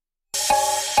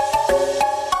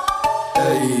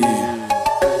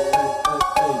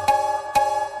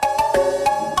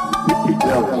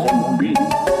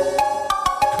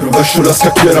Rovescio la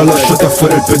scacchiera, lasciate a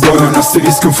fare il pedone. Un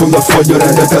asterisco in fondo al foglio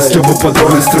rende te schiavo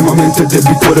padrone. Estremamente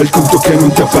debitore il conto che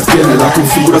non ti appartiene. La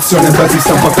configurazione versi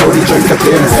stampa cori già in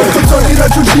catene. Controlli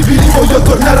irraggiungibili, voglio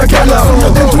tornare a galla. Sono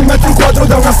dentro un metro quadro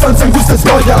da una stanza in cui stai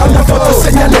sbaglia. La mia foto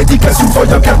segnaletica su un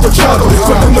foglio accartocciato.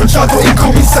 Quando imbronciato in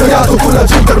commissariato con la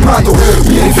gente armato.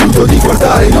 Mi rifiuto di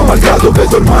guardare, io malgrado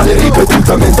vedo il male.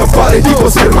 Ripetutamente appare tipo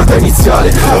schermata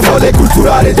iniziale. La voglia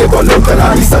culturale, devo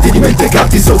allontanarmi. Stati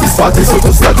dimenticati, soddisfatti,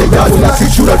 sottostati. Una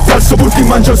figura al falso, multi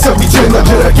mangio si avvicenda.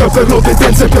 Gerarchia per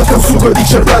l'obbedienza e piatta un sugo di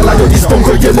cervella. Io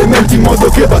dispongo gli elementi in modo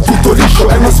che va tutto liscio.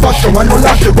 È uno sfascio ma non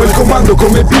lascio quel comando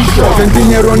come biscio. 20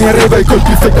 neuroni arriva i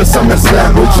colpi fake al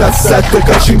SummerSlam. Il jet set,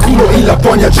 calci in culo in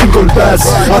Lapponia, jingle bells.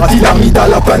 Attila mi dà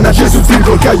la penna, Gesù film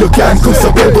col Caio Can.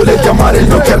 Consapevole di amare il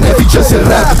mio carnefice sia il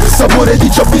rap. Sapore di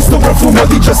già visto, profumo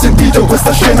di già sentito.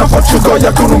 Questa scena faccio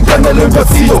goia con un pennello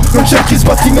impazzito. Non cerchi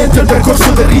sbattimenti al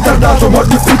percorso del ritardato.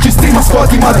 Mordi e fuggi, stream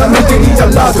squati ma da noi teniti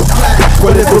al lato.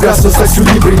 Quel retrograsso stai sui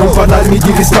libri. Non parlarmi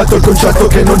di rispetto al concetto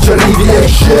che non ci arrivi. È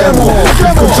scemo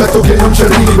il concetto che non ci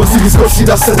arrivi. Questi discorsi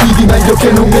da sadivi meglio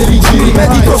che non me li giri.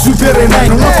 Medito sui Pirenei,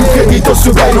 non ho più credito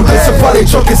su bei. Non penso a fare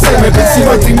ciò che sei, ma pensi ai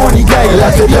matrimoni gay. La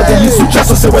teoria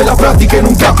dell'insuccesso, se vuoi la pratica in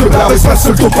un capo. È grave, espresso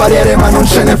il tuo parere ma non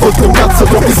ce ne fotte un cazzo.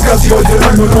 Troppi scasi vogliono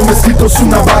il mio nome scritto su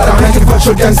una barra. Mentre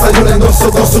faccio il gangsta io le indosso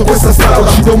addosso questa strada.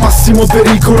 Uccido massimo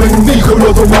pericolo in un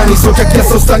vicolo domani. So che ha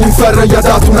chiesto sta in inferno e gli ha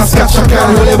dato una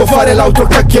scacciacane. Volevo fare l'auto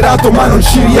chiacchierato ma non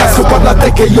ci riesco. Parla a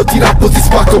te che io ti rappo, ti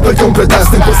spacco perché un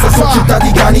pretesto. In questa società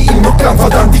di cani il mio clan fa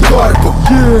d'anticorpo.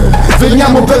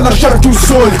 Veniamo per lasciarti un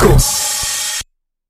solco.